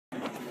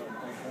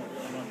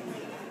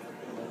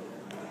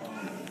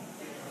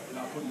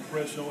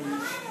pressure on you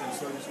in a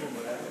certain extent,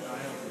 but I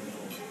have to do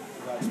it.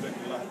 Because I expect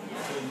a lot. I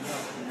tell you now,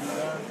 when you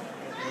guys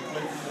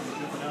play from a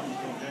different animal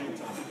come game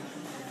time,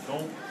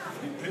 don't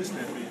be pissed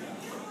at me.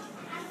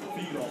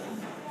 Feed off of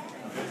me.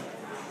 Okay?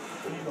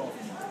 Feed off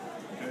of me.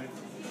 Okay?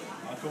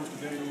 I coach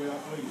the game the way I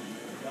play it.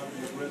 You gotta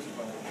be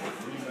aggressive out there.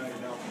 Bring back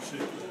down some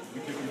shit.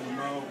 We kick it in the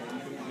mouth,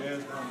 we put the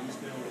gas down, and we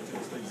stay on it until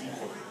it stays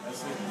zero.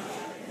 That's it.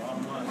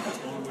 Bottom line, that's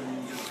the only way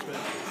you can get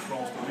respect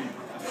across the league.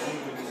 That's the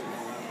only way this is going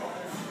to happen.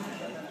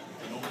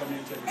 Don't come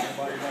here and take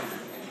nobody like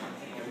it.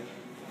 Okay?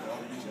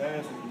 You get your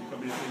ass when you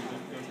come here and think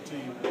just because the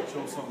team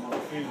show something on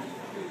the field,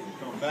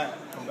 come back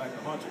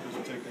to hunt you because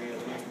you take their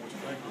ass less than what you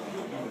think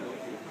you're going to do.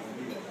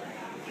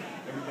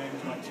 Every game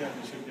is like a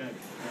championship game.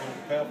 You're going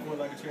to prepare for it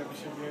like a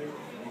championship game,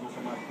 and you're going to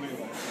come out and play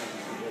like a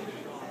championship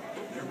game.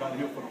 Everybody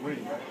here for the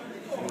ring, right?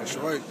 That's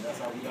right. That's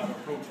how we got to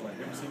approach it. Like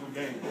every single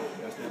game,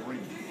 that's that ring.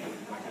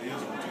 Like it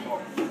is no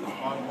tomorrow.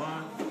 Bottom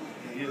line,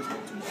 it is no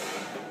tomorrow.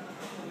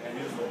 It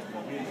is no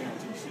tomorrow. We ain't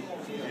guarantee shit.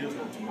 It is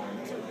no tomorrow.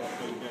 That's how we got to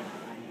play the game.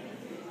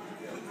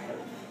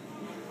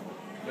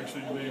 Make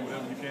sure you leave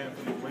whatever you can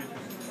for the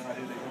waitresses out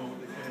here. They know what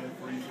they can,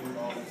 free food,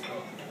 all that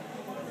stuff.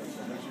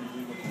 So make sure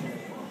you leave what you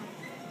can for them.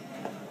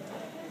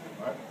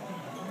 All right?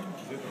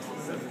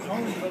 Set the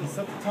tone, brother.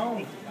 Set the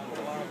tone.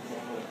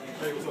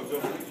 Hey, what's up,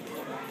 Joe?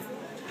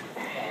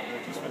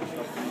 Just finished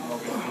up the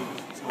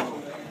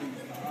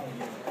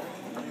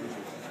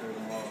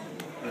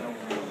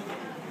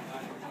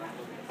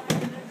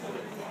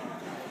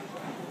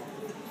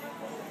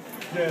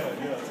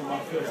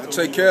Yeah.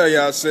 Take care of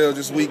yourselves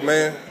this week,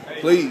 man.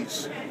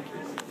 Please.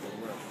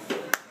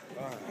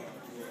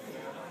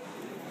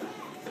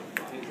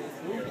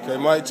 Okay,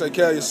 Mike, take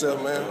care of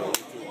yourself, man.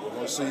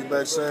 I'll see you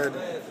back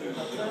Saturday.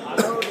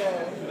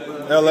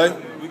 LA,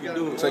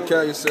 take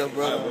care of yourself,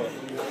 brother.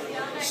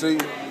 See you.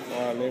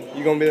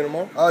 You gonna be there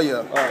tomorrow? Oh,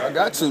 yeah. I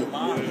got to.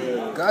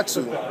 Got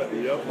to.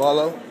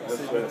 Barlow.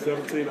 That's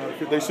 17 out of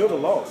 50. They should have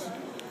lost.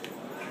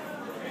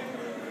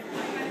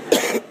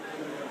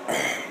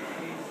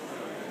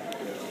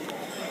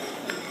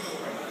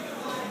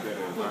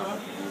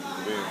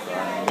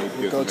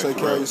 Go take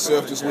care of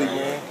yourself this week,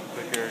 man.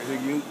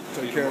 Big you,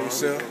 take care of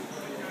yourself.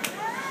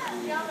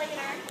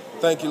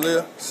 Thank you,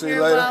 Leah. See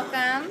you later. You're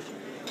welcome.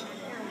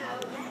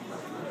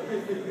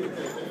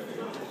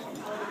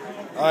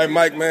 All right,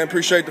 Mike, man.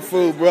 Appreciate the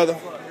food, brother.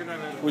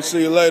 We'll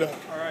see you later.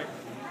 All right.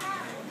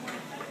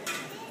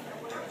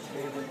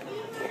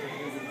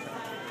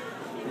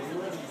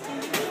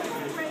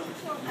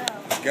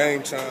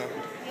 Game time.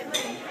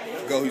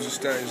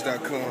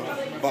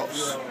 GoHoustonStadiums.com.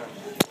 Boss.